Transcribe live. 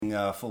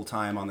working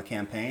full-time on the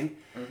campaign.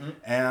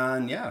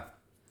 And yeah.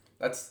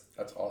 That's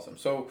awesome.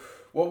 So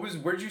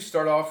where did you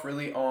start off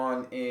really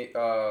on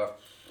your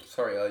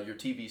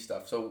TV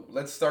stuff? So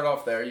let's start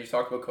off there. You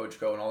talked about Coach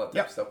Go and all that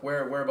type of stuff.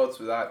 Whereabouts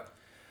was that?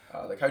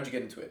 How'd you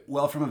get into it?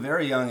 Well, from a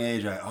very young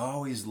age, I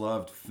always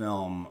loved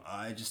film.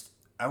 I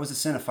was a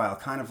cinephile,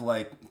 kind of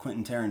like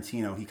Quentin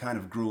Tarantino. He kind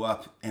of grew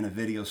up in a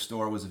video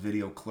store, was a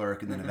video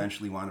clerk, and then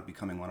eventually wound up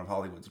becoming one of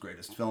Hollywood's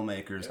greatest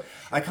filmmakers. Yep.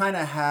 I kind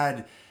of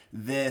had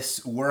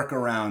this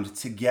workaround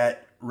to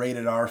get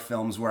rated R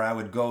films where I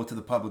would go to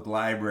the public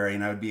library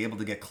and I would be able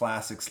to get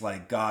classics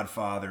like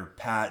Godfather,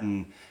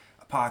 Patton,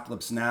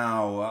 Apocalypse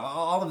Now,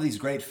 all of these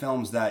great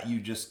films that you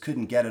just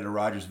couldn't get at a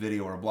Rogers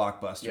Video or a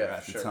Blockbuster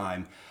at the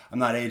time. I'm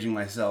not aging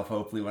myself,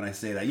 hopefully, when I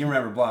say that. You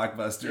remember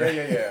Blockbuster?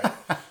 Yeah.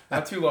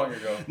 Not too long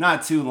ago.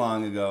 Not too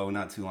long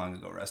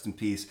ago. Rest in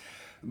peace.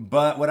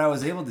 But what I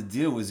was able to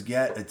do was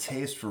get a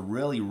taste for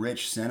really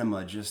rich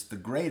cinema, just the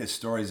greatest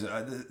stories.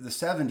 The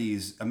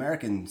 70s,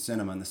 American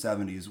cinema in the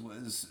 70s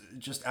was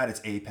just at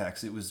its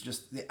apex. It was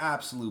just the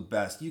absolute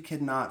best. You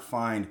could not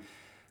find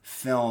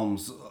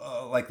films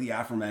like the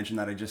aforementioned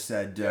that I just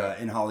said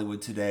in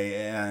Hollywood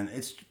today. And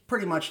it's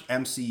pretty much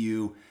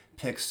MCU,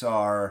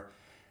 Pixar,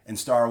 and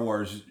Star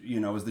Wars,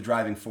 is the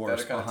driving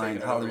force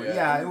behind Hollywood.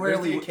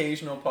 There's the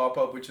occasional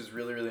pop-up, which is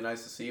really, really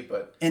nice to see.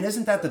 And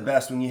isn't that the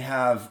best when you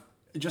have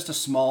just a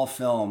small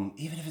film,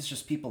 even if it's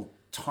just people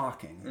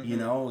talking,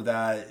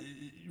 that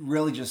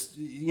really just,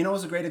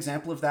 was a great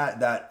example of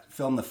that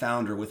film, The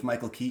Founder, with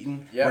Michael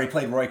Keaton, where he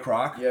played Roy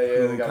Kroc,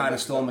 who kind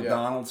of stole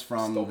McDonald's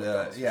from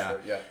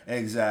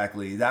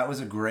exactly. That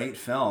was a great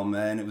film,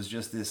 and it was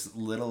just this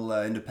little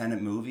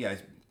independent movie. I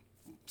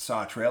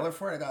saw a trailer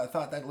for it. I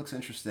thought that looks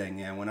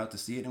interesting, and went out to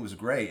see it, and it was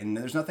great. And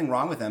there's nothing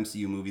wrong with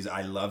MCU movies.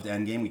 I loved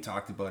Endgame. We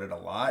talked about it a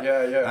lot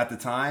at the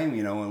time,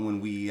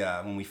 when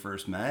we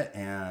first met.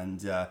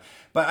 And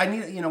but I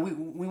need,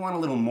 we want a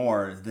little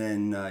more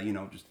than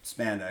just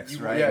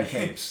spandex, right? And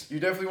capes. You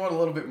definitely want a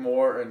little bit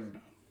more and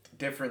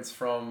difference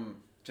from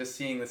just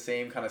seeing the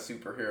same kind of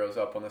superheroes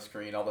up on the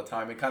screen all the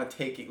time and kind of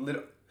taking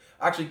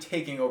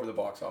over the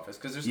box office,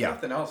 because there's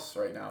nothing else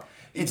right now.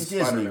 It's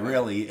Disney,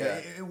 really.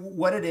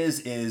 What it is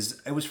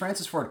it was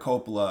Francis Ford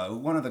Coppola,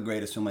 one of the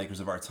greatest filmmakers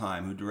of our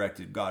time, who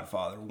directed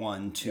Godfather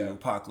 1, 2,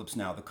 Apocalypse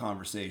Now, The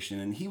Conversation,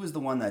 and he was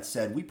the one that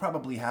said, we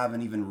probably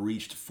haven't even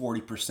reached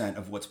 40%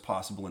 of what's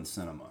possible in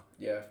cinema.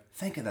 Yeah.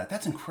 Think of that.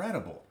 That's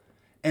incredible.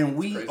 And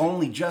we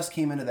only just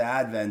came into the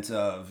advent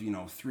of,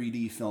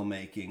 3D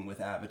filmmaking with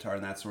Avatar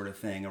and that sort of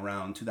thing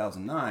around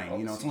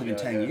 2009. It's only been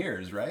 10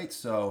 years, right?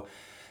 So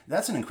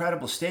that's an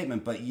incredible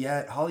statement, but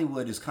yet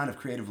Hollywood is kind of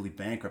creatively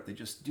bankrupt. They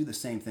just do the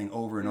same thing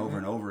over and over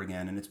and over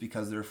again, and it's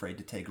because they're afraid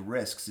to take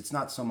risks. It's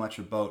not so much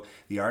about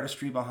the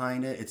artistry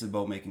behind it, it's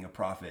about making a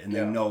profit, and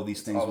they know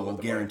these things will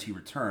guarantee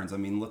returns. I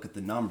mean, look at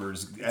the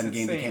numbers.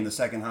 Endgame became the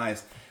second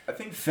highest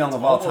film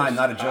of all time,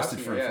 not adjusted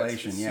for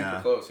inflation. It's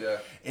super close,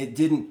 It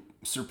didn't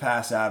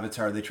surpass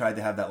Avatar. They tried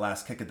to have that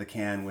last kick at the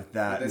can with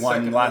that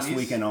one last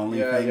weekend only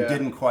thing.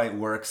 Didn't quite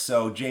work.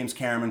 So James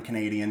Cameron,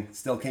 Canadian,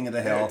 still king of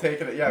the hill.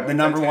 The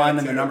number Titanic 1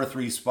 and the number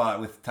 3 spot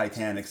with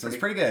Titanic. So it's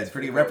pretty good.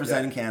 Pretty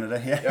representing Canada.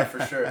 Yeah,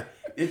 for sure.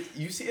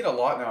 You see it a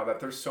lot now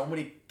that there's so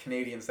many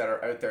Canadians that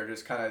are out there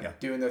just kind of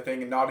doing their thing,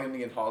 and not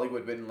only in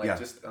Hollywood, but in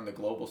just on the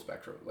global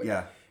spectrum.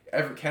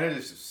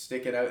 Canada's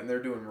sticking out, and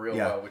they're doing real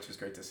well, which is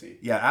great to see.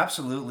 Yeah,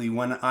 absolutely.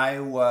 When I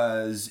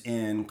was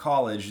in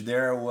college,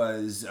 there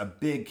was a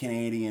big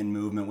Canadian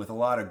movement with a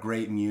lot of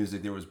great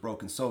music. There was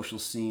Broken Social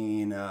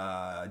Scene,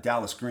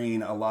 Dallas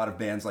Green, a lot of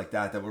bands like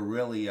that were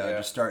really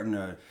just starting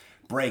to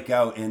break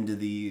out into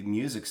the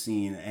music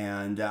scene.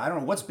 And I don't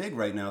know, what's big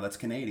right now that's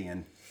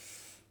Canadian?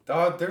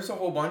 There's a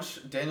whole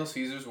bunch. Daniel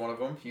Caesar's one of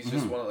them. He's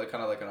just one of the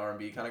kind of like an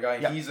R&B kind of guy.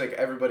 Yeah. He's like,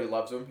 everybody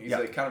loves him. He's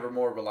like kind of a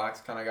more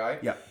relaxed kind of guy.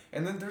 Yeah.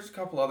 And then there's a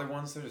couple other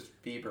ones. There's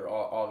Bieber,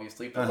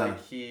 obviously, but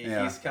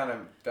he's kind of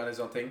done his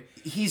own thing.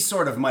 He's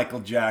sort of Michael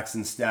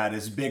Jackson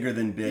status, bigger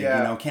than big.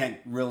 Can't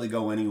really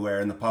go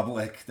anywhere in the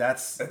public.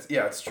 That's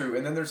it's true.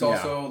 And then there's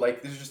also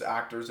there's just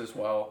actors as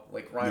well,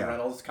 like Ryan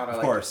Reynolds, kind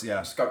of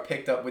just got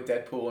picked up with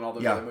Deadpool and all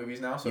those other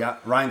movies now. So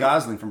Ryan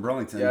Gosling from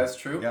Burlington. Yeah, that's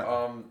true.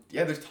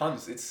 Yeah. There's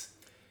tons.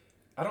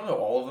 I don't know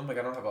all of them.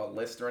 I don't have a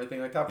list or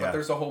anything like that. But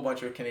there's a whole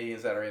bunch of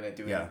Canadians that are in it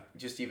doing it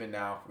just even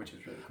now, which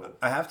is really cool.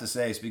 I have to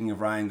say, speaking of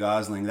Ryan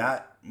Gosling,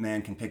 that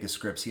man can pick his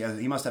scripts.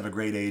 He must have a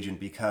great agent,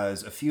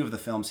 because a few of the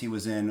films he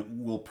was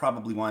in will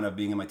probably wind up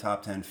being in my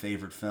top 10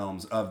 favorite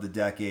films of the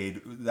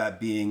decade, that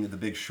being The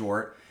Big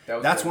Short.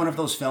 That's one of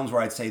those films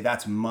where I'd say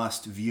that's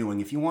must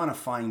viewing. If you want to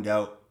find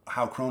out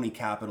how crony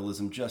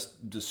capitalism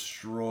just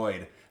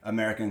destroyed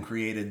America and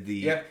created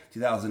the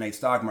 2008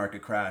 stock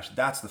market crash,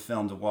 that's the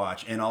film to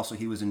watch. And also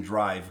he was in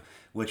Drive,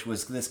 which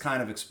was this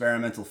kind of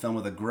experimental film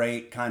with a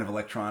great kind of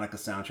electronica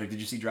soundtrack. Did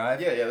you see Drive?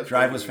 Yeah.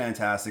 Drive was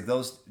fantastic.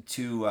 Those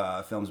two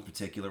films in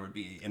particular would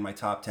be in my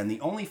top 10.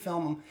 The only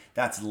film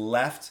that's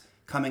left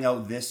coming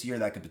out this year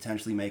that could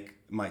potentially make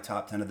my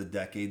top 10 of the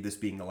decade, this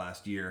being the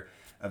last year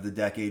of the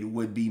decade,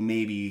 would be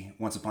maybe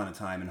Once Upon a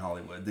Time in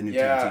Hollywood, the new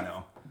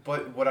Tarantino.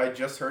 But what I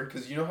just heard,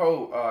 because you know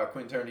how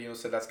Quentin Tarantino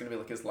said that's going to be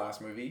like his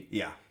last movie?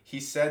 Yeah. He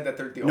said that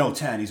they're the only... No,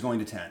 10. He's going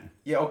to 10.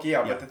 Yeah, okay,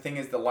 yeah. But the thing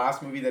is, the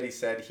last movie that he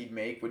said he'd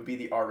make would be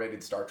the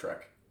R-rated Star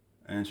Trek.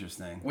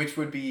 Interesting. Which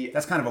would be...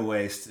 That's kind of a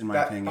waste, in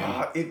my opinion.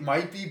 It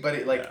might be, but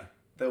it like... Yeah.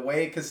 The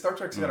way, because Star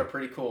Trek's got a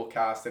pretty cool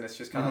cast, and it's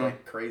just kind of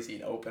like crazy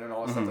and open and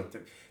all that stuff.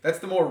 Like that's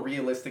the more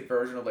realistic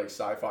version of like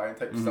sci-fi and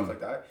type of stuff like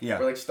that. Yeah.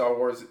 Where like Star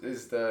Wars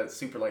is the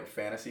super like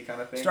fantasy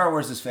kind of thing. Star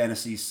Wars is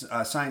fantasy.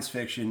 Science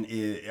fiction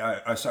is.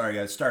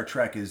 Star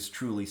Trek is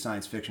truly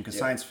science fiction because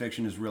science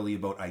fiction is really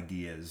about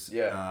ideas.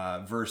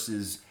 Yeah.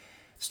 Versus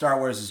Star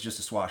Wars is just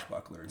a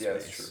swashbuckler in space.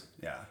 That's true.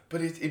 Yeah.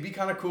 But it'd be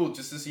kind of cool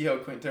just to see how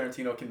Quentin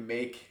Tarantino can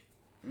make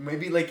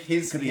maybe like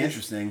his. Could be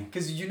interesting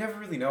because you never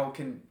really know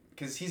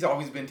Because he's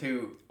always been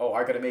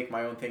I got to make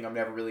my own thing. I'm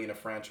never really in a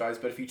franchise.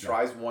 But if he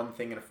tries one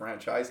thing in a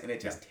franchise and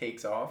it just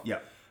takes off,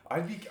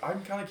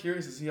 I'm kind of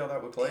curious to see how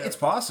that would play out. It's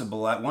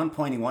possible. At one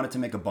point, he wanted to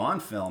make a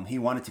Bond film. He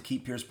wanted to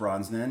keep Pierce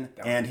Brosnan,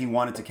 and he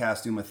wanted to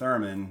cast Uma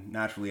Thurman,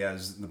 naturally,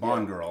 as the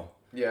Bond girl.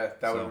 Yeah,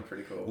 that would have been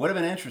pretty cool. Would have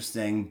been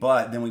interesting,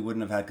 but then we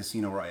wouldn't have had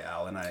Casino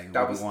Royale, and I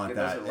wouldn't want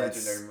that. Those are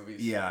legendary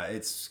movies. Yeah,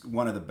 it's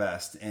one of the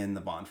best in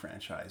the Bond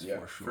franchise,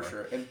 for sure. For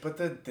sure.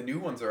 But the new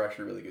ones are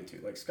actually really good too,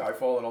 like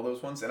Skyfall and all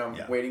those ones. And I'm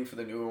waiting for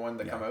the newer one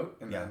to come out,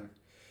 and then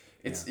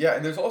it's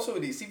and there's also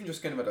it's even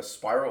just kind of a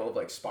spiral of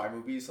like spy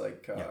movies,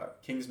 like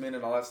Kingsman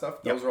and all that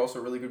stuff. Those are also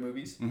really good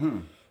movies. Mm-hmm.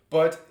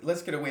 But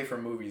let's get away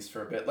from movies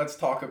for a bit. Let's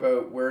talk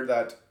about where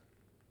that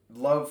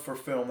love for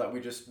film that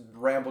we just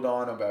rambled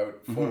on about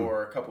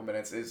for a couple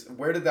minutes is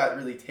where did that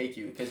really take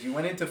you? Because you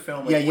went into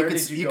film. Like, you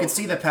could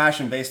see the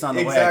passion based on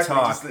the way I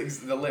talk.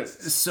 Just the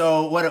list.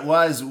 So what it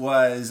was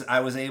I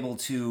was able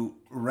to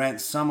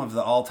rent some of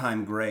the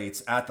all-time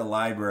greats at the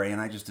library,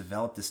 and I just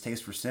developed this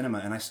taste for cinema,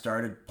 and I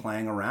started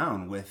playing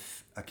around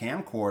with a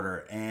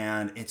camcorder,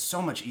 and it's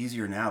so much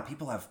easier now.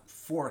 People have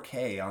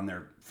 4K on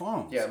their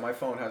phones. Yeah, my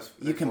phone has.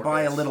 You can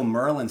buy a little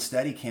Merlin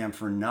Steadicam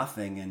for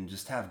nothing and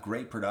just have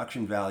great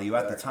production value.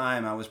 At the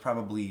time, I was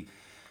probably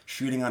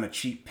shooting on a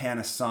cheap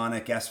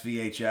Panasonic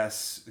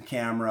SVHS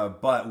camera,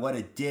 but what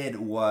it did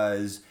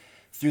was,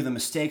 through the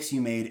mistakes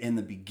you made in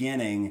the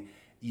beginning,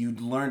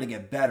 you'd learn to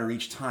get better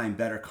each time,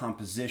 better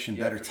composition,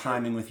 better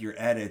timing with your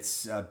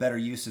edits, better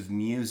use of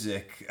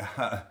music,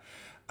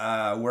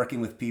 working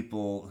with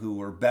people who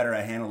were better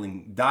at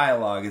handling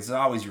dialogue. It's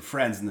always your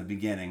friends in the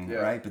beginning,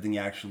 right? But then you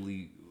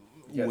actually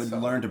would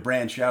learn to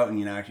branch out,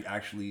 and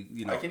actually.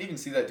 I can even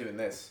see that doing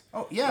this.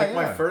 Oh, yeah,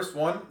 My first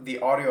one, the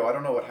audio, I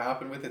don't know what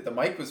happened with it. The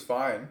mic was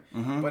fine,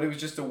 but it was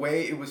just the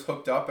way it was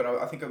hooked up, and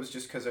I think it was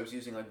just because I was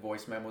using like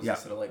voice memos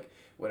instead of like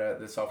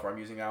the software I'm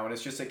using now, and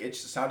it's just like it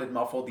just sounded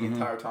muffled the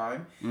entire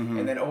time,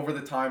 and then over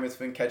the time it's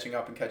been catching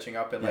up,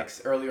 and like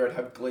earlier I'd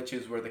have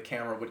glitches where the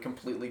camera would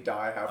completely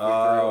die halfway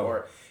through,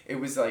 or it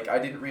was like I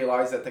didn't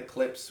realize that the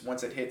clips,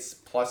 once it hits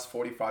plus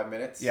 45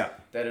 minutes,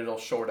 that it'll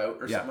short out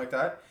or something like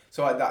that.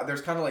 So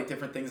there's kind of like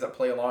different things that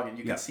play along, and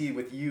you can see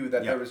with you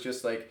that there was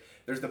just like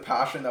there's the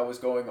passion that was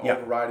going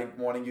overriding,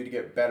 wanting you to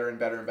get better and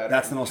better and better.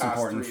 That's the most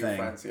important thing.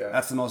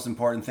 That's the most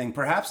important thing.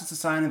 Perhaps it's a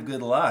sign of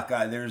good luck.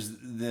 There's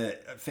the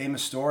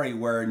famous story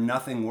where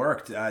nothing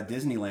worked at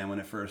Disneyland when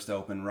it first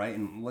opened, right?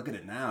 And look at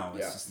it now.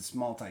 It's just this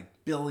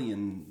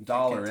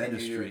multi-billion-dollar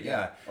industry.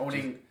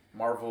 Owning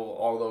Marvel,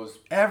 all those.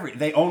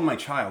 They own my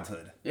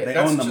childhood. Yeah, they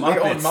own the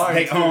Muppets.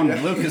 They own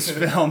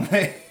Lucasfilm.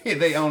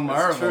 They own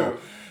Marvel.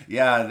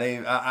 Yeah,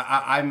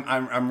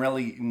 I'm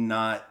really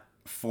not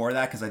for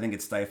that because I think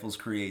it stifles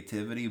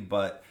creativity.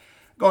 But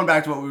going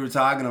back to what we were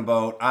talking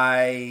about,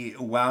 I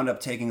wound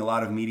up taking a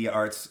lot of media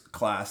arts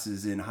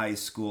classes in high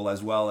school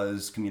as well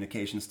as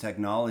communications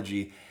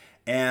technology.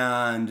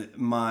 And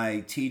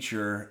my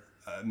teacher,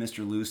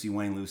 Mr.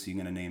 Wayne Lucy, I'm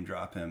going to name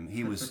drop him.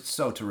 He was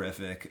so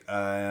terrific.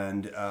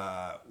 And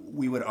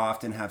we would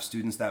often have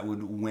students that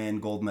would win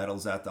gold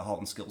medals at the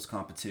Halton Skills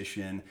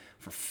competition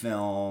for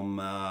film,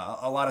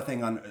 a lot of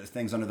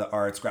things under the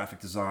arts, graphic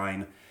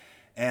design.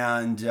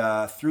 And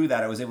through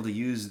that, I was able to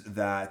use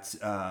that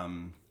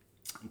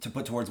to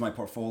put towards my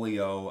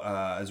portfolio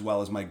as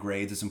well as my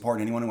grades. It's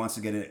important. Anyone who wants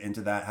to get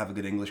into that, have a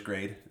good English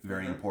grade.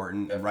 Very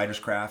important. And writer's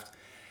craft.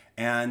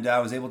 And I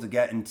was able to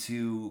get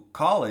into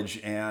college,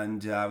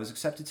 and I was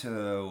accepted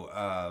to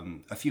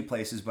a few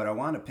places, but I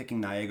wound up picking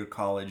Niagara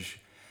College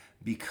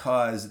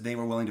because they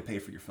were willing to pay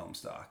for your film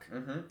stock.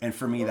 And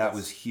for me, that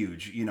was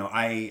huge.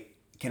 I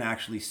can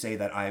actually say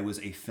that I was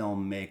a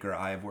filmmaker.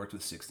 I have worked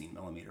with 16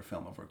 millimeter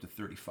film. I've worked with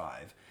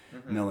 35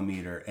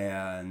 millimeter,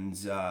 and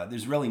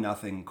there's really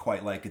nothing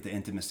quite like it, the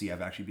intimacy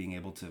of actually being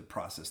able to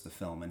process the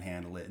film and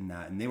handle it and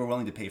that. And they were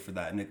willing to pay for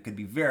that, and it could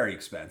be very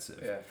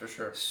expensive. Yeah, for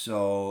sure.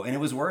 So, and it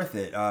was worth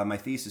it. My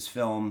thesis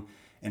film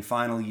in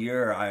final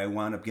year, I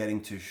wound up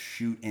getting to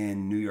shoot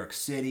in New York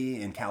City,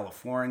 in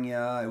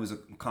California. It was a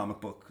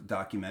comic book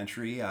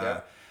documentary.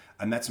 I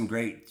met some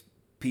great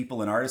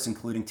people and artists,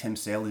 including Tim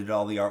Sale, who did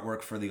all the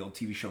artwork for the old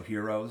TV show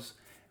Heroes.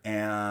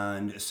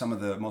 and some of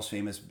the most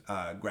famous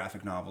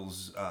graphic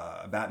novels,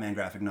 Batman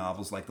graphic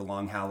novels, like The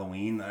Long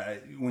Halloween.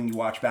 When you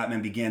watch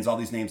Batman Begins, all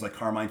these names like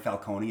Carmine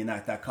Falcone, and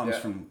that comes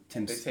from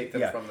Tim. They take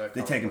them from the.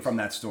 They take them from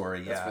that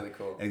story. That's really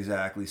cool.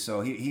 Exactly.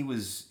 So it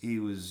was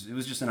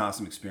just an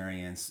awesome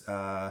experience.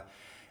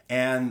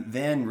 And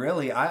then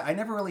really, I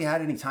never really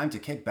had any time to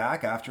kick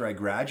back after I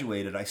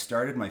graduated. I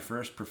started my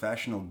first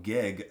professional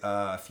gig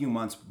a few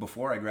months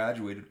before I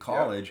graduated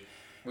college. Yeah.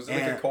 Was it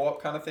like a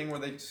co-op kind of thing where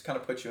they just kind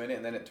of put you in it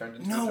and then it turned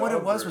into a job? No, what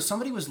it was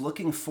somebody was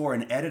looking for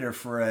an editor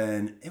for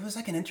it was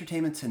like an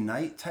Entertainment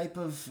Tonight type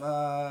of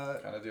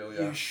kind of deal,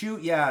 yeah.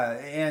 Shoot, yeah.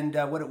 And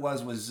what it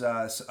was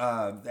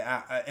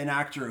an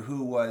actor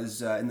who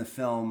was in the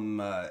film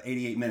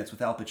 88 Minutes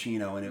with Al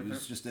Pacino, and it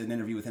was just an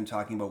interview with him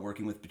talking about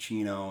working with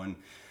Pacino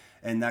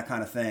and that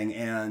kind of thing.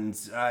 And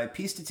I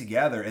pieced it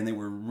together, and they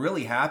were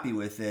really happy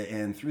with it.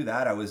 And through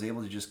that, I was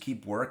able to just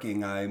keep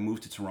working. I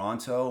moved to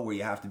Toronto, where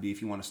you have to be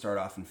if you want to start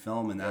off in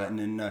film and that. Yeah. And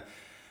then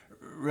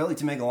really,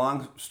 to make a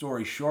long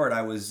story short,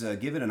 I was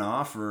given an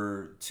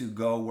offer to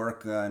go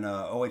work on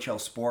OHL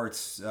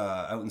Sports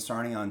out in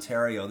Sarnia,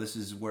 Ontario. This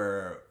is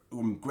where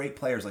great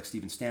players like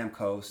Steven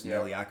Stamkos,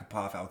 Nelly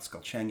Akapov, Alex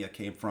Galchenyuk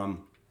came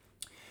from.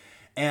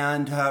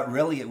 And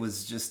really, it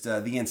was just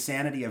the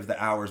insanity of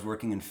the hours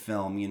working in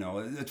film. You know,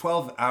 a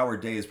 12-hour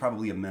day is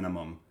probably a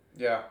minimum.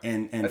 Yeah.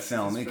 In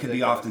film. It could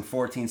be often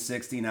 14,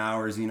 16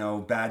 hours, you know,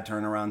 bad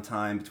turnaround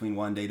time between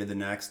one day to the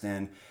next.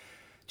 And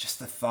just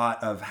the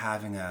thought of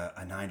having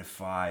a 9 to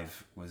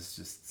 5 was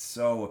just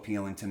so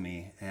appealing to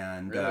me.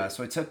 And really?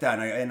 So I took that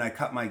and I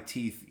cut my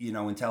teeth, you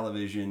know, in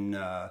television,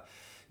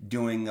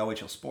 doing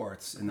OHL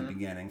Sports in the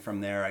beginning.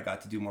 From there, I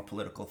got to do more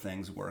political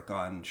things, work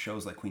on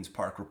shows like Queen's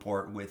Park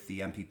Report with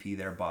the MPP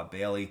there, Bob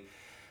Bailey.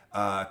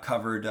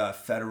 Covered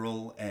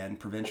federal and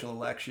provincial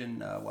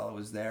election while I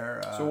was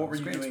there. So what were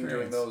you doing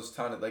during those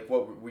times? Like,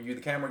 what were you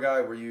the camera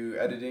guy? Were you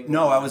editing?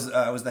 No, I was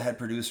the head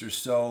producer.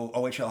 So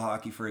OHL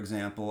hockey, for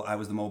example, I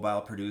was the mobile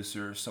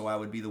producer. So I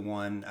would be the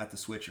one at the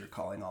switcher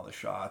calling all the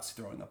shots,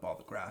 throwing up all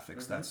the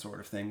graphics, that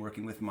sort of thing.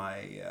 Working with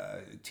my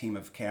team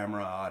of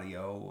camera,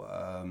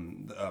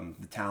 audio,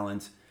 the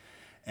talent.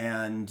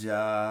 And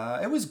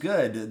it was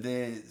good.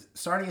 The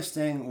Sarnia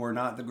Sting were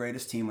not the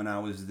greatest team when I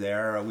was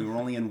there. We were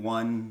only in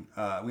one.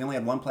 We only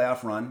had one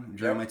playoff run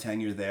during my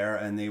tenure there,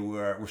 and they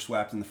were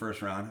swept in the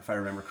first round, if I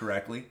remember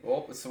correctly.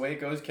 Well, it's the way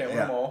it goes. Can't win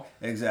them all.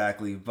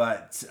 Exactly.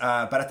 But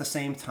at the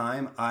same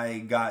time, I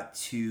got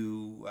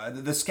to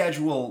the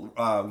schedule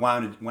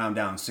wound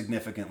down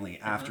significantly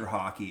after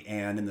hockey,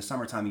 and in the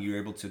summertime, you were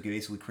able to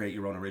basically create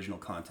your own original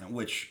content,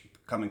 which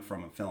coming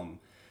from a film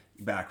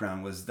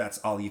background that's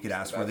all you could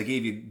ask for. They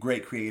gave you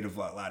great creative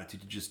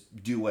latitude to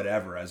just do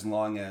whatever, as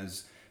long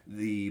as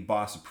the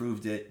boss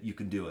approved it, you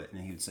could do it.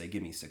 And he would say,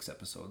 give me 6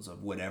 episodes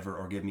of whatever,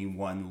 or give me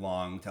one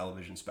long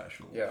television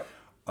special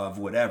of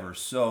whatever.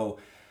 So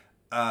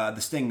the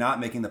Sting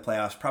not making the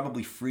playoffs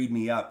probably freed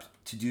me up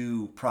to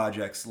do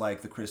projects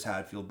like the Chris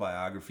Hatfield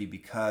biography,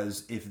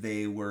 because if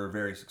they were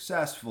very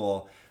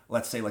successful,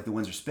 let's say like the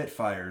Windsor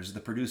Spitfires, the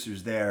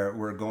producers there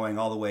were going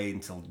all the way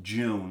until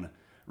June,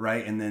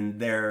 right? And then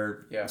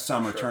their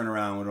summer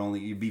turnaround would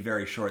only be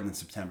very short, and then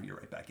September you're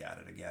right back at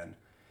it again.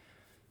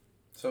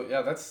 So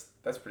yeah, that's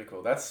pretty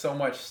cool. That's so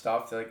much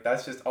stuff. Like,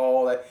 that's just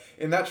all that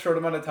in that short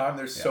amount of time.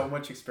 There's so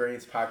much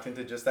experience packed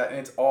into just that, and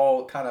it's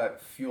all kind of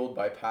fueled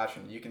by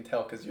passion. You can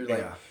tell because you're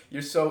like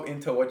you're so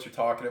into what you're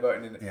talking about,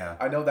 and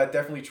I know that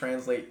definitely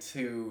translates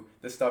to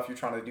the stuff you're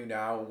trying to do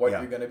now, what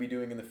you're going to be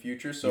doing in the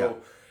future. So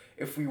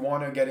if we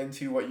want to get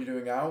into what you're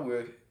doing now,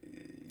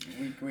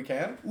 we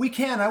can? We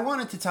can. I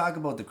wanted to talk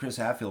about the Chris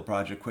Hatfield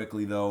project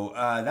quickly, though.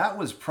 That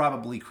was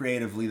probably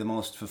creatively the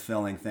most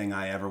fulfilling thing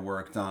I ever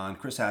worked on.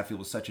 Chris Hatfield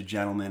was such a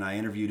gentleman. I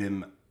interviewed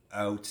him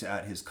out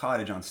at his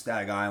cottage on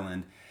Stag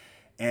Island,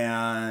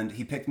 and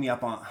he picked me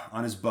up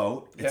on his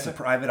boat. It's a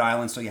private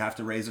island, so you have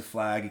to raise a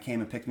flag. He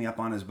came and picked me up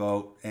on his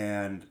boat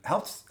and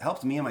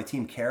helped me and my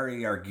team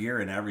carry our gear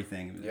and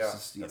everything. It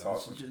was that's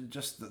awesome.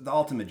 Just the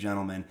ultimate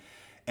gentleman.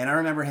 And I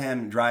remember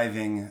him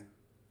driving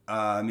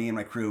me and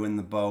my crew in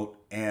the boat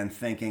and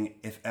thinking,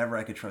 if ever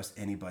I could trust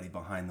anybody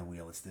behind the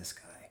wheel, it's this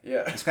guy.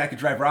 Yeah. This guy could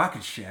drive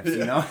rocket ships,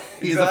 you know?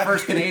 He's the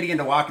first Canadian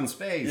to walk in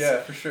space.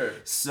 Yeah, for sure.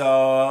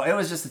 So it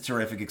was just a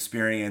terrific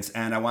experience,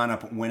 and I wound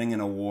up winning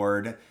an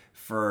award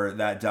for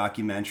that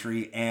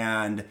documentary.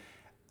 And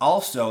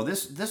also,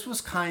 this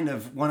was kind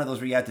of one of those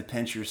where you had to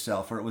pinch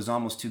yourself, where it was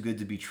almost too good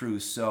to be true.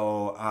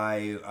 So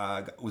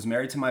I was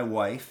married to my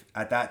wife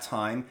at that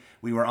time.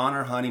 We were on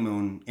our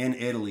honeymoon in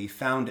Italy,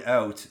 found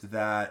out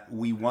that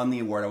we won the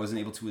award. I wasn't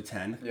able to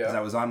attend because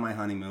I was on my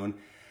honeymoon.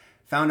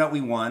 Found out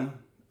we won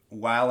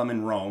while I'm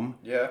in Rome.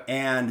 Yeah.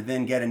 And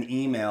then get an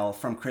email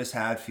from Chris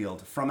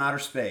Hatfield from outer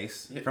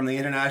space, from the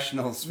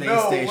International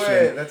Space Station.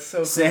 Way. That's so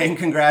cool. Saying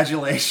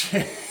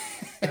congratulations.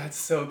 That's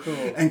so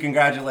cool. And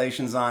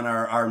congratulations on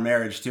our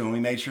marriage too. And we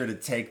made sure to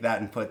take that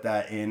and put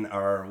that in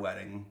our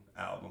wedding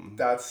album.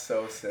 That's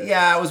so sick.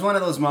 Yeah, it was one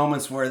of those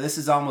moments where this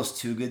is almost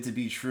too good to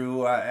be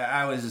true.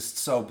 I was just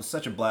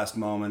such a blessed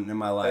moment in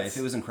my life.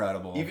 It was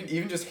incredible.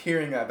 Even just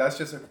hearing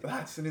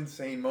that's an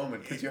insane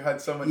moment because you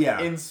had someone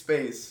in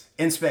space.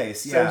 In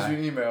space, yeah. Sends you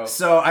an email.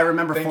 So I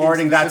remember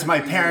forwarding that to my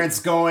parents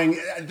going,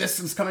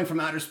 this is coming from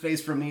outer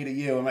space from me to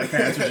you. And my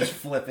parents were just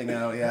flipping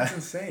out, yeah. That's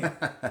insane.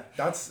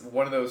 That's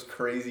one of those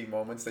crazy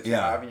moments that you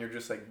have and you're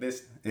just like,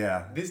 this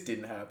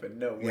didn't happen.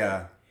 No way.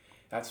 Yeah.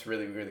 That's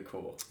really, really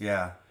cool.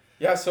 Yeah.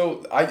 Yeah,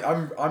 so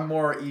I'm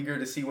more eager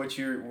to see what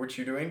you're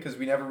doing because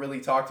we never really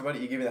talked about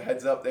it. You gave me the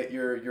heads up that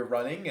you're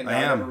running, and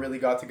I never really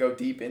got to go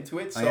deep into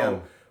it.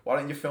 So why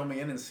don't you fill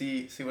me in and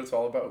see what it's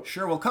all about?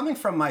 Sure. Well, coming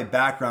from my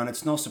background,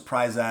 it's no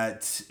surprise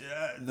that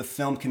the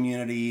film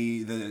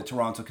community, the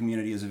Toronto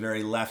community, is a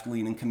very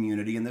left-leaning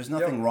community, and there's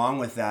nothing wrong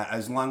with that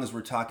as long as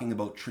we're talking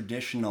about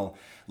traditional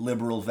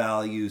liberal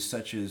values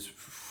such as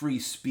free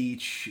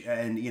speech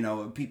and,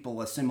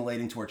 people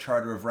assimilating to our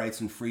Charter of Rights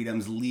and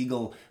Freedoms,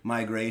 legal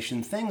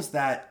migration, things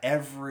that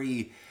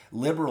every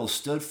liberal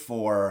stood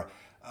for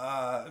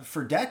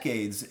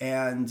decades.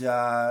 And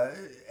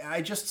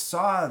I just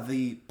saw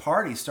the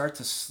party start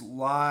to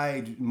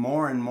slide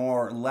more and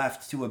more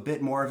left to a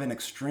bit more of an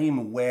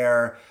extreme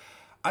where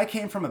I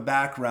came from a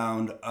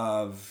background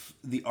of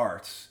the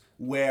arts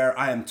where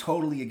I am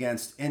totally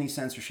against any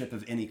censorship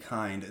of any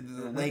kind.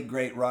 The late,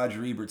 great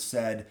Roger Ebert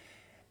said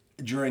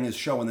during his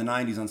show in the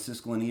 90s on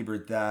Siskel and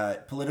Ebert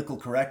that political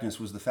correctness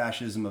was the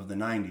fascism of the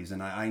 90s,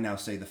 and I now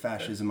say the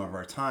fascism of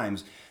our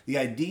times. The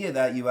idea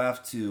that you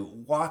have to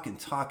walk and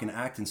talk and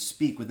act and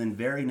speak within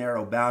very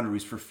narrow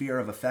boundaries for fear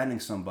of offending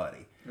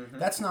somebody.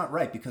 That's not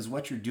right, because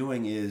what you're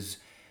doing is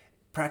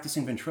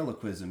practicing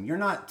ventriloquism. You're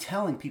not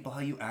telling people how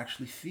you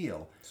actually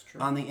feel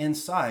on the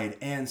inside,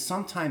 and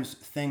sometimes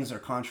things are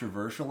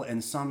controversial,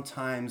 and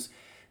sometimes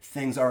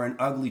things are an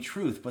ugly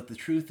truth, but the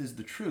truth is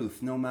the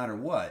truth no matter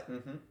what.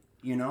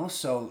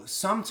 So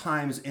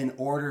sometimes in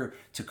order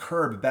to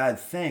curb bad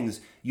things,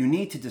 you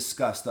need to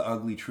discuss the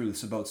ugly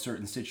truths about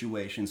certain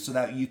situations so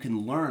that you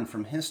can learn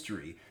from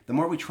history. The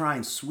more we try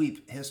and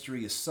sweep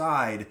history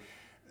aside,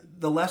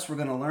 the less we're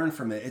going to learn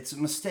from it. It's a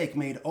mistake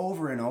made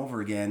over and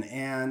over again.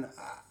 And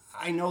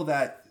I know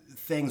that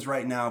things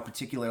right now,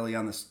 particularly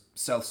on the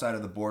south side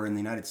of the border in the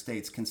United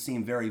States, can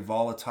seem very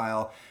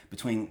volatile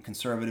between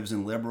conservatives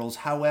and liberals.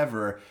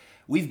 However,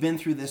 we've been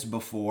through this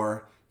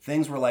before.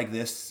 Things were like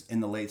this in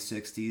the late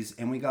 60s,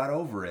 and we got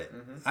over it.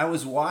 I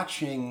was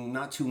watching,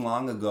 not too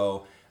long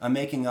ago, a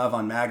making of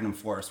on Magnum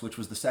Force, which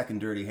was the second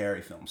Dirty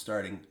Harry film,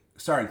 starring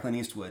Clint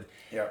Eastwood.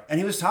 And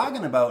he was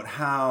talking about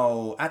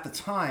how, at the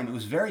time, it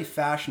was very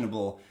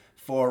fashionable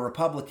for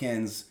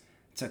Republicans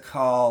to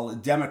call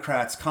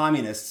Democrats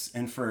communists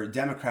and for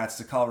Democrats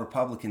to call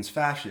Republicans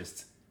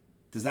fascists.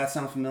 Does that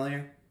sound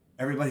familiar?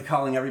 Everybody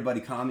calling everybody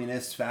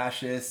communists,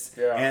 fascists,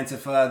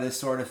 Antifa, this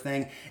sort of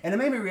thing. And it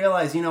made me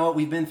realize, you know what,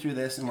 we've been through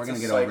this and we're going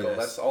to get over this.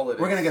 That's all it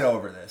is. We're going to get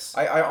over this.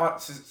 I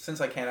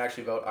since I can't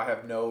actually vote, I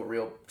have no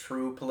real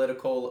true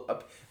political,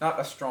 not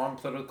a strong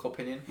political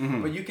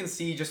opinion, but you can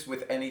see just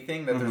with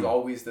anything that there's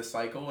always the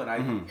cycle. And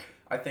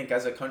I think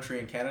as a country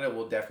in Canada,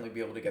 we'll definitely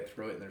be able to get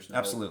through it. And there's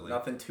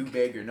nothing too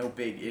big or no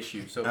big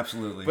issue. So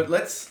But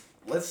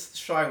let's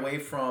shy away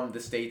from the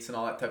States and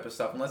all that type of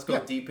stuff, and let's go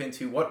deep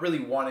into what really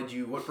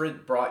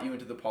brought you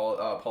into the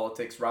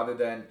politics, rather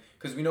than,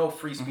 because we know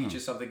free speech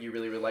is something you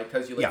really, really like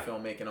because you like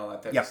filmmaking and all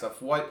that type of stuff.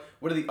 What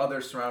are the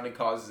other surrounding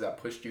causes that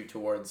pushed you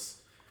towards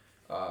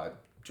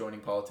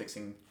joining politics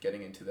and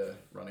getting into the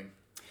running?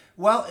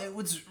 Well, it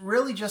was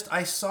really just,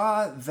 I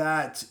saw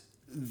that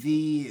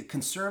the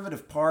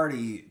Conservative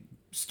Party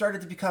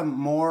started to become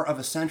more of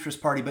a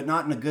centrist party, but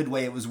not in a good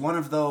way. It was one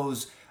of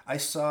those, I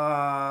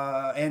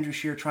saw Andrew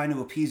Scheer trying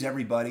to appease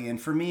everybody, and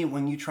for me,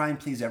 when you try and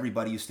please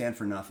everybody, you stand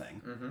for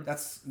nothing.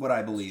 That's what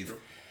I believe.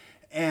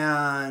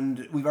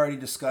 And we've already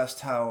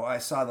discussed how I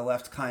saw the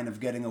left kind of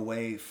getting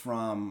away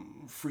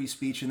from free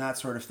speech and that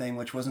sort of thing,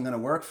 which wasn't going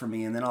to work for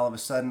me. And then all of a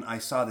sudden, I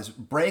saw this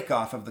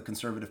break-off of the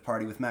Conservative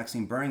Party with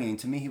Maxime Bernier.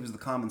 To me, he was the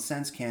common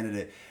sense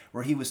candidate,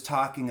 where he was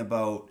talking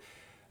about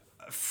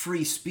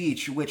free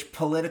speech, which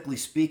politically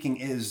speaking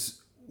is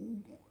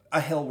a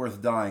hill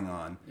worth dying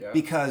on,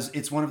 because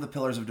it's one of the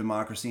pillars of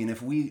democracy, and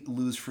if we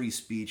lose free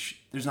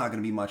speech, there's not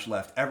going to be much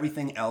left.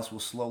 Everything else will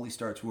slowly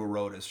start to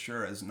erode as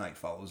sure as night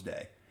follows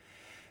day.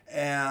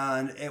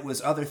 And it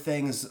was other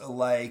things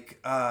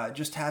like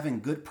just having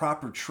good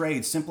proper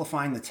trade,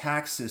 simplifying the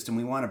tax system.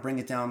 We want to bring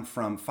it down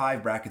from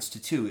 5 brackets to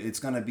 2. It's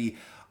going to be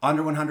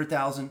under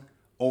 100,000,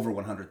 over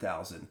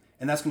 100,000.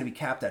 And that's going to be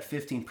capped at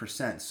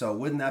 15%. So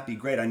wouldn't that be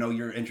great? I know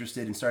you're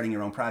interested in starting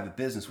your own private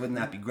business. Wouldn't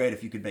that be great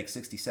if you could make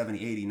 $60,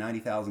 $70,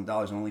 $80, $90,000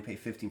 and only pay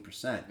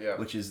 15%,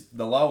 which is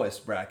the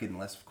lowest bracket,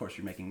 unless, of course,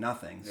 you're making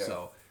nothing.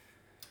 So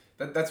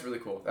that's really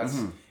cool. That's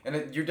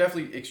and you're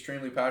definitely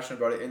extremely passionate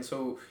about it. And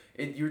so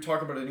you were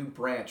talking about a new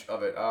branch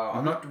of it.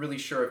 I'm not really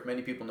sure if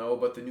many people know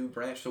about the new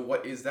branch. So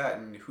what is that,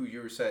 and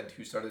who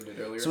started it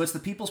earlier? So it's the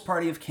People's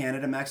Party of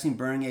Canada. Maxime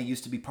Bernier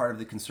used to be part of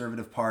the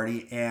Conservative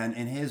Party, and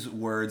in his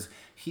words,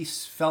 he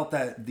felt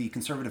that the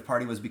Conservative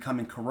Party was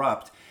becoming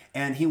corrupt,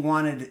 and he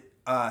wanted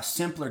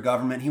simpler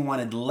government. He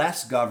wanted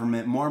less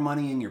government, more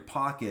money in your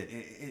pocket.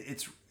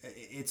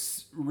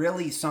 It's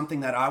really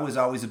something that I was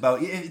always about.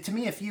 To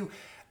me, if you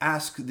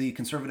ask the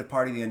Conservative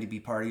Party, the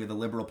NDP Party, or the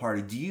Liberal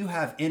Party, do you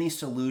have any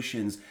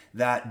solutions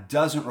that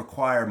doesn't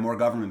require more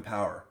government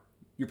power?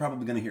 You're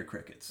probably going to hear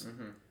crickets.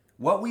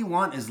 What we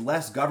want is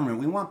less government.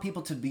 We want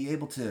people to be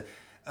able to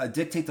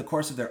dictate the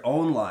course of their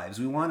own lives.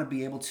 We want to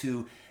be able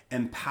to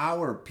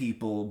empower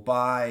people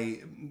by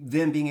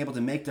them being able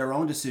to make their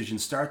own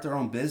decisions, start their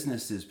own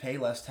businesses, pay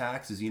less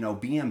taxes,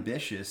 be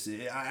ambitious.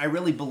 I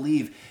really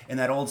believe in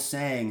that old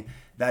saying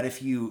that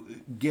if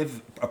you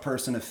give a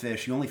person a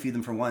fish, you only feed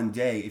them for one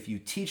day. If you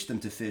teach them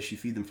to fish, you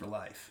feed them for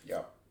life.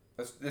 Yeah,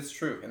 that's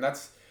true. And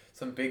that's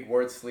some big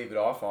words to leave it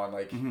off on.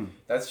 Like,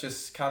 that's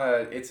just kind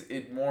of, it's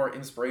more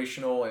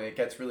inspirational, and it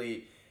gets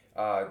really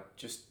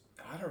just,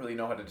 I don't really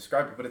know how to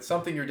describe it, but it's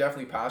something you're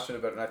definitely passionate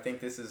about, and I think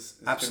this is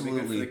going to be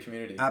good for the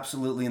community.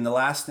 Absolutely. And the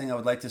last thing I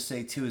would like to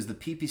say, too, is the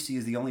PPC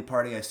is the only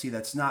party I see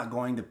that's not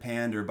going to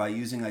pander by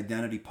using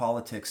identity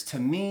politics. To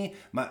me,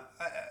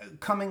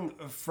 coming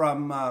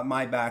from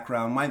my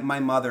background, my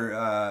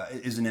mother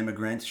is an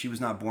immigrant. She was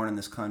not born in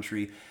this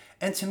country.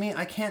 And to me,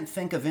 I can't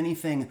think of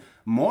anything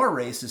more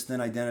racist than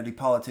identity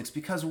politics,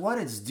 because what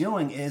it's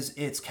doing is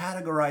it's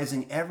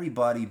categorizing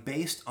everybody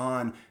based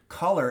on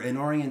color and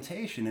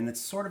orientation. And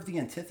it's sort of the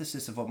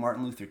antithesis of what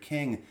Martin Luther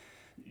King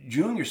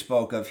Jr.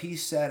 spoke of. He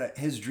said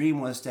his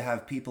dream was to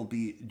have people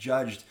be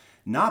judged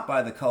not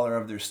by the color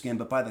of their skin,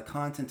 but by the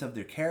content of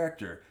their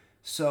character.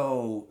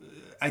 So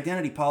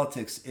identity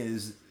politics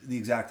is the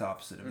exact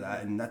opposite of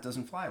that, and that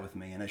doesn't fly with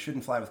me, and it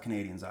shouldn't fly with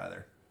Canadians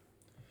either.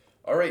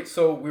 All right,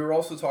 so we were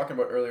also talking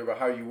about earlier about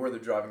how you were the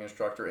driving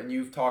instructor, and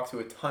you've talked to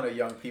a ton of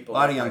young people. A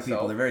lot of young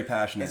people. They're very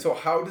passionate. And so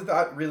how did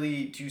that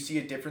really, do you see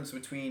a difference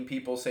between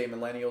people, say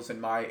millennials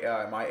and my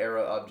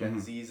era of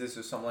Gen Zs, is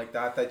there something like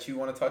that you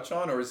want to touch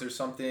on, or is there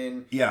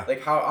something,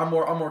 like how, I'm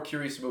more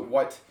curious about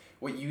what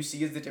you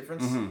see as the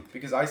difference,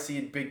 because I see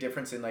a big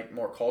difference in like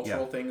more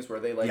cultural things where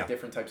they like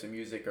different types of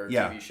music or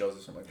TV shows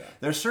or something like that.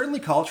 There's certainly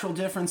cultural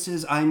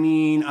differences. I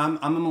mean, I'm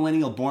a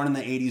millennial born in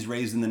the 80s,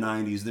 raised in the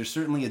 90s. There's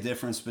certainly a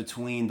difference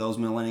between those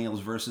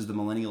millennials versus the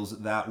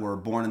millennials that were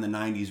born in the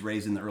 90s,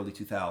 raised in the early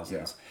 2000s.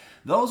 Yeah.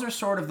 Those are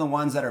sort of the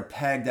ones that are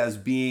pegged as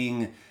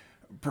being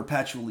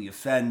perpetually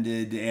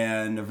offended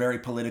and very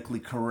politically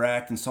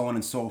correct and so on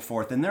and so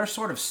forth. And they're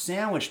sort of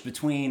sandwiched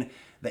between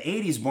the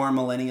 80s born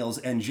millennials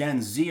and Gen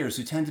Zers,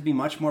 who tend to be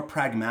much more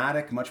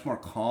pragmatic, much more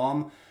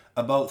calm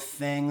about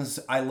things.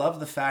 I love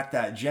the fact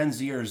that Gen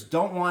Zers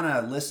don't want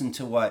to listen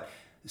to what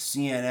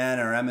CNN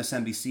or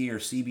MSNBC or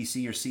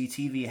CBC or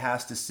CTV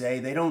has to say.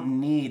 They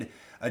don't need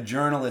a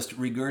journalist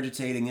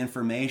regurgitating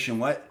information.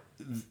 What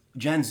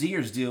Gen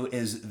Zers do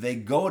is they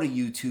go to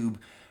YouTube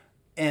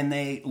and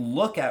they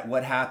look at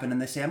what happened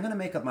and they say, I'm going to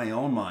make up my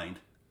own mind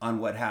on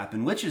what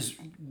happened, which is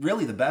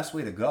really the best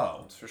way to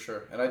go. That's for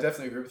sure. And I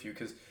definitely agree with you,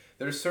 because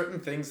there's certain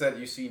things that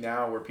you see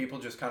now where people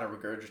just kind of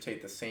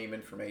regurgitate the same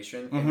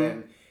information, and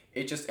then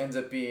it just ends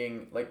up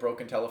being like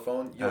broken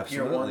telephone. You'll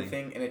hear one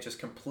thing and it just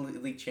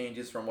completely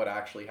changes from what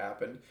actually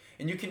happened.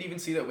 And you can even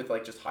see that with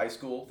like just high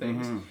school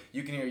things.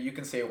 You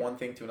can say one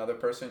thing to another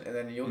person, and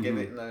then you'll give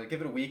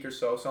it a week or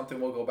so,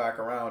 something will go back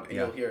around, and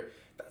you'll hear,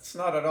 that's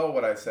not at all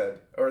what I said,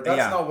 or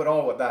that's not at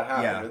all what that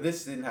happened, or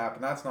this didn't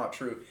happen, that's not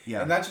true.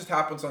 And that just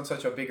happens on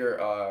such a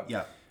bigger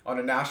on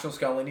a national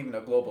scale and even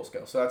a global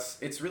scale. So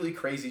it's really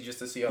crazy just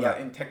to see how that,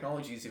 and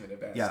technology is even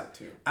advanced it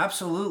too.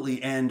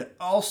 Absolutely. And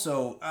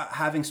also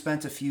having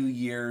spent a few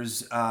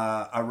years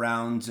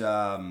around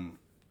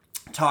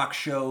talk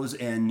shows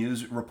and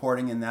news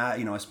reporting in that,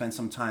 I spent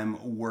some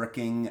time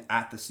working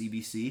at the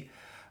CBC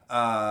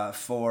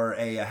for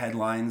a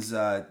headlines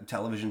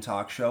television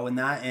talk show and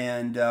that.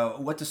 And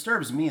what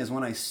disturbs me is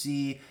when I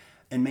see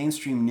in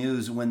mainstream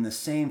news when the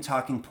same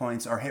talking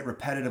points are hit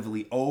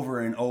repetitively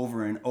over and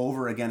over and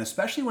over again,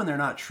 especially when they're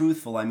not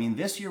truthful. I mean,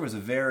 this year was a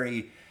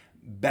very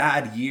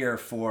bad year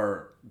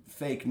for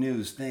fake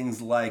news. Things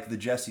like the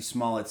Jussie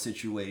Smollett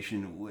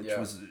situation, which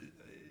was,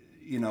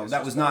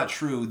 that was not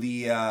true.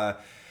 The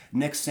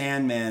Nick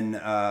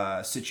Sandman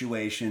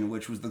situation,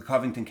 which was the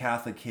Covington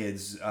Catholic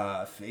kids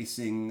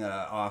facing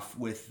off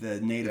with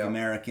the Native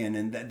American,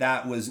 and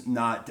that was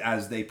not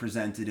as they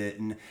presented it,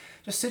 and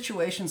just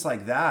situations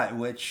like that,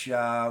 which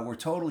were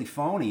totally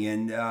phony.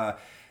 And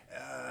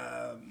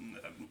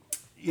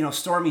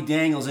Stormy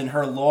Daniels and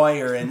her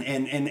lawyer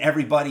and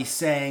everybody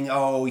saying,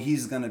 oh,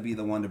 he's going to be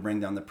the one to bring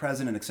down the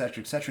president, et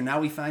cetera, et cetera. Now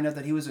we find out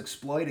that he was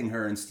exploiting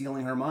her and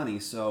stealing her money.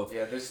 So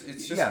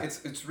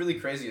it's really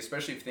crazy,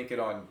 especially if you think it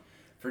on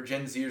for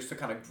Gen Zers to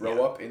kind of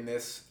grow up in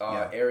this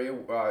area,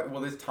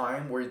 this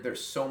time where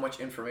there's so much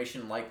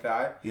information like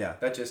that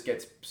that just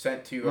gets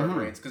sent to our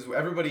brains, because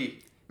everybody,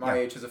 My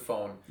age has a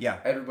phone. Yeah.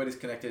 Everybody's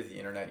connected to the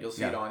internet. You'll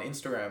see it on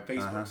Instagram,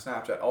 Facebook,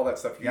 Snapchat, all that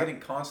stuff. You're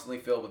getting constantly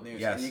filled with news.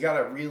 Yes. And you got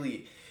to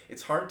really...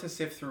 It's hard to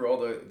sift through all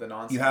the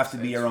nonsense. You have to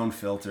be your own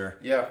filter.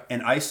 Yeah.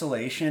 And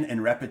isolation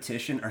and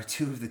repetition are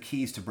two of the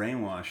keys to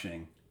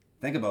brainwashing.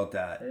 Think about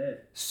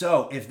that.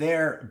 So if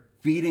they're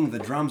beating the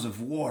drums of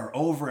war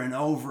over and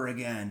over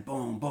again,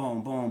 boom,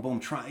 boom, boom, boom,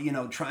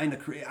 trying to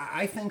create...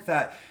 I think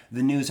that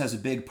the news has a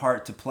big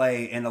part to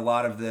play in a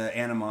lot of the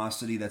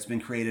animosity that's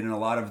been created and a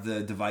lot of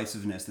the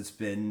divisiveness that's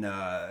been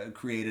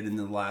created in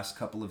the last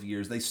couple of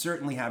years. They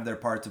certainly have their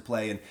part to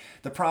play. And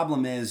the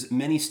problem is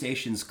many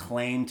stations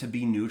claim to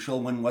be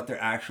neutral when what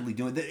they're actually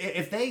doing...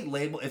 If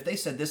they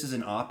said this is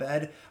an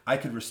op-ed, I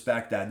could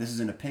respect that. This is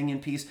an opinion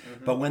piece.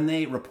 But when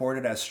they report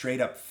it as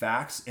straight up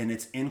facts and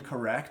it's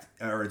incorrect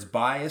or it's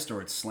biased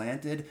or it's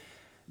slanted,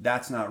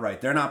 that's not right.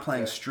 They're not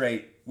playing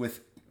straight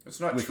with... It's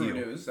not with true you.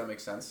 News. That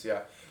makes sense.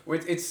 Yeah,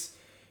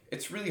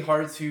 it's really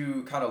hard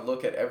to kind of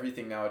look at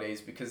everything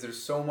nowadays because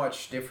there's so many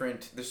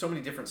different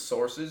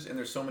sources and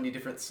there's so many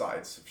different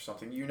sides for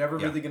something. You're never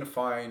really going to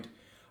find,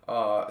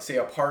 say,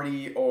 a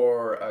party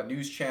or a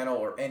news channel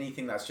or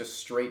anything that's just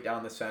straight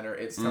down the center.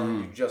 It's telling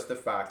you just the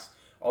facts,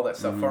 all that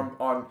stuff. From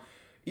on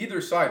either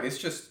side,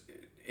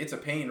 it's a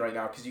pain right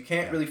now because you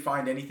can't really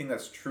find anything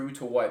that's true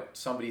to what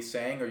somebody's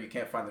saying, or you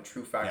can't find the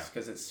true facts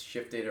because it's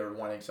shifted or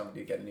wanting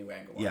somebody to get a new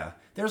angle on. Yeah.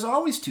 There's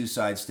always two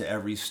sides to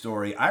every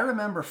story. I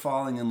remember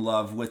falling in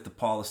love with the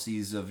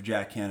policies of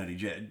John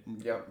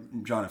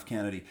F.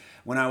 Kennedy.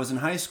 When I was in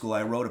high school,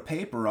 I wrote a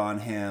paper on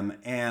him,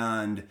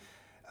 and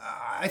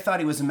I thought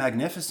he was a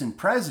magnificent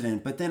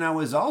president, but then I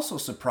was also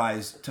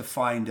surprised to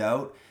find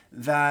out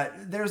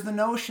that there's the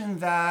notion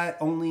that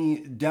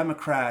only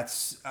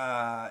Democrats,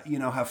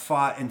 have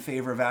fought in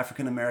favor of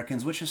African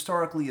Americans, which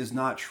historically is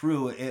not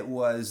true. It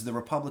was the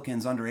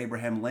Republicans under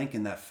Abraham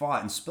Lincoln that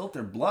fought and spilt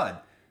their blood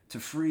to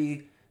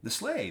free the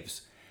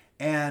slaves.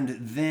 And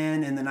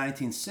then in the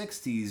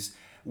 1960s,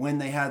 when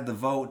they had the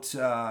vote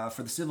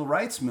for the civil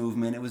rights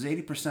movement, it was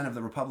 80% of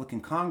the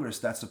Republican Congress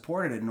that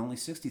supported it, and only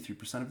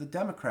 63% of the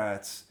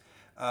Democrats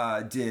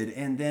did.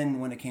 And then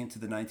when it came to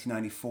the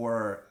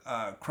 1994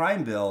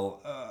 crime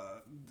bill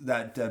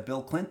that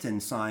Bill Clinton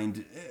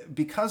signed,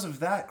 because of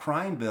that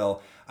crime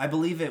bill, I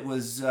believe it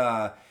was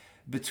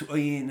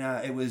African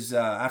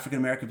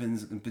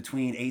Americans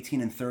between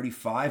 18 and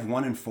 35,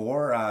 1 in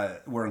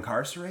 4 were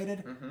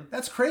incarcerated.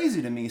 That's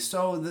crazy to me.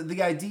 So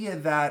the idea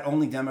that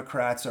only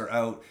Democrats are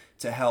out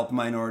to help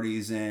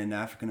minorities and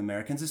African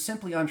Americans is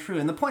simply untrue.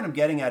 And the point I'm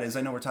getting at is,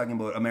 I know we're talking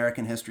about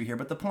American history here,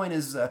 but the point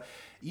is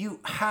you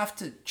have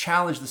to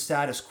challenge the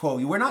status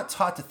quo. We're not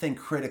taught to think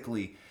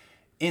critically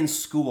in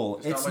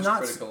school. It's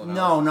not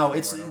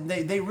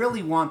they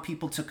really want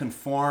people to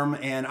conform,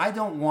 and I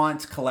don't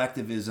want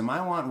collectivism.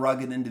 I want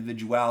rugged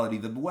individuality.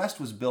 The West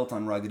was built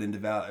on rugged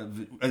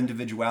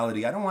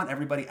individuality. I don't want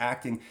everybody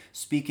acting,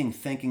 speaking,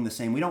 thinking the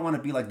same. We don't want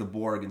to be like the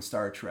Borg in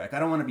Star Trek. I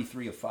don't want to be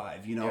 3 of 5,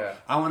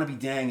 I want to be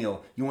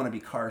Daniel, you want to be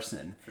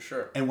Carson. For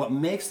sure. And what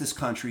makes this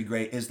country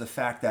great is the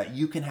fact that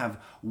you can have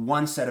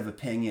one set of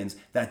opinions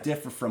that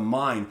differ from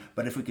mine,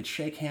 but if we could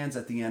shake hands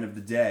at the end of the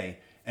day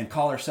and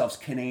call ourselves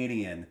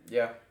Canadian.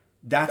 Yeah.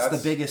 That's the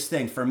biggest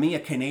thing. For me, a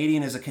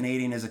Canadian is a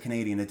Canadian is a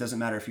Canadian. It doesn't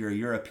matter if you're a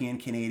European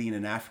Canadian,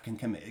 an African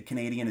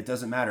Canadian, it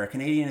doesn't matter. A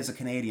Canadian is a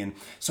Canadian.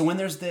 So when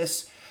there's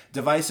this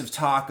divisive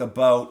talk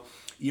about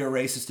you're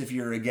racist if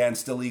you're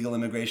against illegal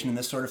immigration and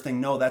this sort of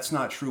thing, no, that's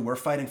not true. We're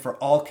fighting for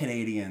all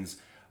Canadians,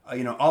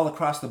 all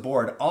across the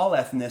board, all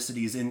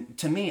ethnicities. And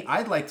to me,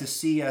 I'd like to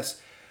see us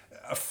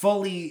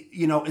fully,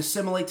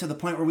 assimilate to the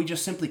point where we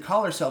just simply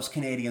call ourselves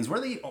Canadians.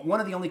 We're one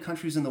of the only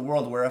countries in the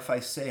world where if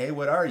I say, hey,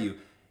 what are you?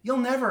 You'll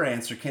never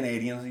answer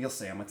Canadian. You'll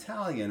say, I'm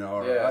Italian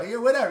or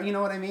whatever. You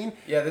know what I mean?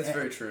 Yeah, that's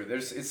very true.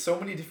 It's so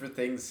many different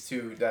things,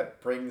 too,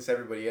 that brings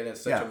everybody in.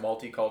 It's such a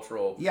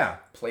multicultural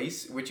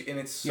place, and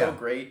it's so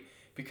great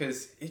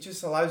because it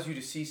just allows you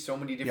to see so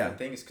many different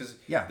things because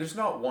there's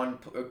not one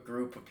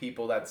group of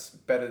people that's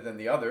better than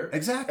the other.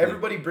 Exactly.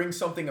 Everybody brings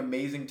something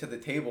amazing to the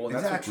table, and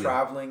that's what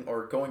traveling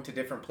or going to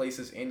different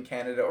places in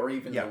Canada or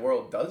even the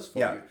world does for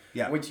you.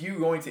 Yeah. Which you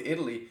going to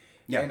Italy...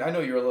 Yeah. And I know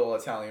you're a little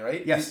Italian,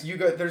 right? Yes.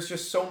 There's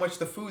just so much.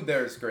 The food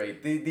there is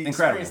great. The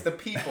experience, the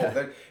people.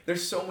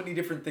 There's so many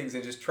different things,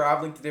 and just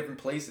traveling to different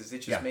places, it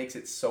just makes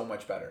it so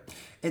much better.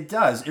 It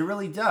does. It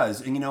really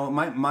does. And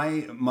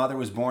my mother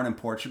was born in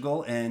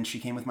Portugal, and she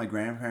came with my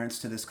grandparents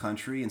to this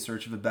country in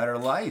search of a better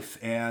life,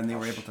 and they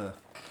were able to.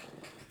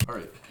 All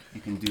right.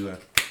 You can do a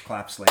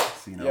clap slate.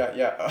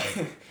 Yeah.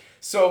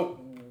 So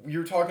you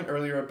were talking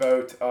earlier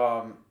about.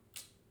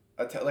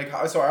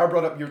 I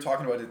brought up, you were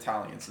talking about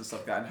Italians and stuff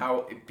like that, and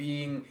how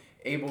being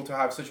able to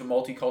have such a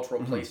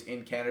multicultural place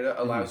in Canada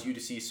allows you to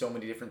see so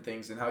many different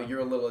things, and how you're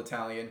a little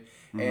Italian,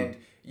 and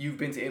you've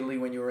been to Italy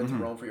when you were into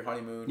Rome for your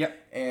honeymoon,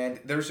 and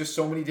there's just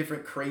so many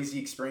different crazy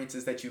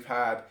experiences that you've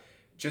had,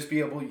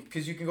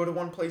 because you can go to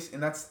one place,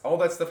 and that's all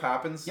that stuff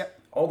happens.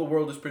 All the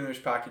world is pretty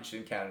much packaged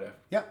in Canada.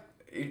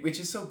 Which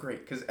is so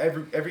great, because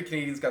every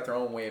Canadian's got their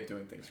own way of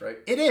doing things, right?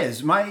 It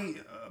is. My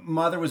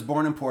mother was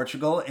born in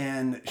Portugal,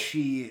 and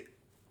she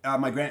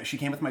She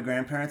came with my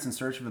grandparents in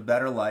search of a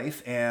better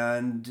life,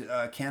 and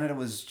Canada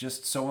was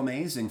just so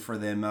amazing for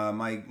them.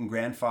 My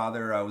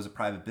grandfather was a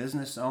private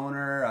business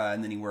owner,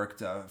 and then he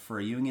worked for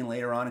a union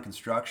later on in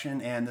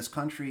construction, and this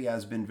country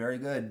has been very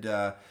good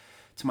to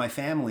my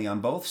family on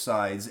both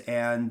sides,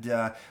 and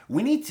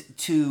we need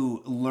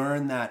to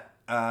learn that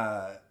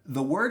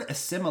the word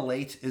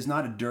assimilate is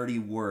not a dirty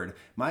word.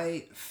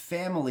 My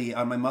family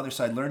on my mother's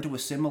side learned to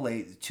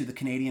assimilate to the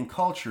Canadian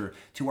culture,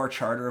 to our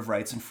Charter of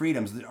Rights and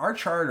Freedoms. Our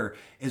charter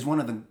is one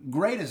of the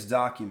greatest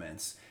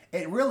documents.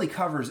 It really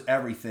covers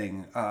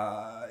everything,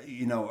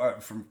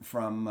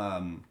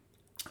 from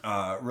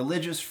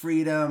religious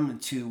freedom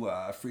to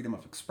freedom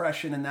of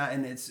expression and that.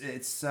 And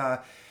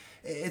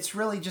it's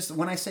really just,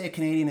 when I say a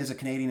Canadian is a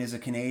Canadian is a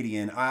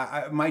Canadian,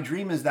 my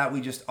dream is that we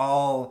just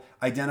all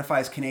identify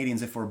as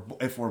Canadians. If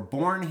we're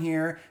born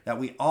here, that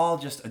we all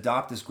just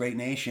adopt this great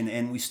nation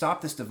and we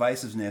stop this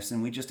divisiveness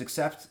and we just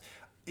accept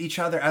each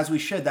other as we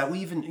should. That we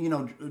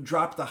even,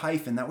 drop the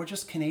hyphen, that we're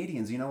just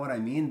Canadians. You know what I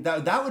mean?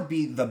 That would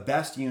be the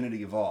best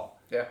unity of all.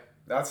 Yeah,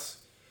 that's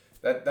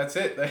it. That's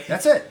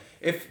it.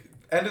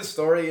 End of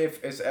story.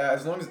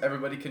 As long as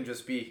everybody can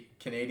just be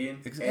Canadian,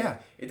 yeah.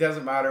 It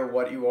doesn't matter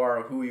what you are,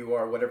 or who you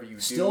are, whatever you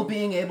do. Still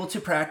being able to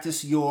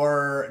practice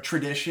your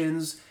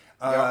traditions,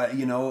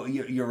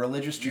 your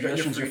religious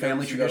traditions, your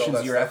family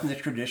traditions, your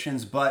ethnic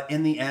traditions. But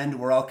in the end,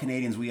 we're all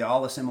Canadians. We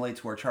all assimilate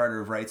to our Charter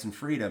of Rights and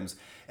Freedoms,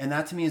 and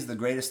that to me is the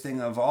greatest thing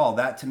of all.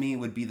 That to me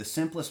would be the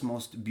simplest,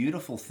 most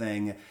beautiful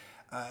thing.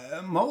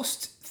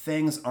 Most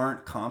things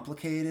aren't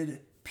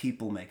complicated.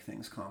 People make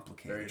things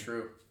complicated. Very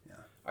true.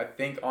 I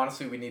think,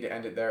 honestly, we need to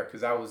end it there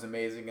because that was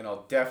amazing, and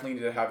I'll definitely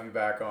need to have you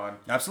back on.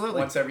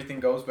 Absolutely. Once everything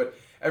goes. But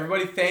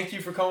everybody, thank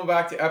you for coming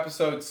back to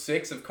episode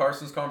 6 of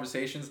Carson's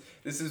Conversations.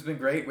 This has been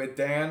great with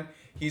Dan.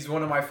 He's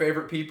one of my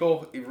favorite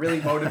people. He really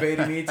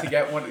motivated me to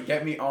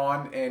get me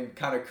on and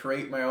kind of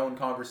create my own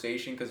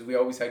conversation because we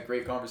always had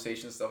great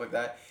conversations and stuff like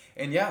that.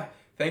 And yeah,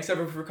 thanks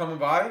everyone for coming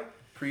by.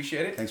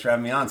 Appreciate it. Thanks for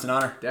having me on. It's an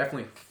honor.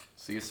 Definitely.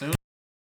 See you soon.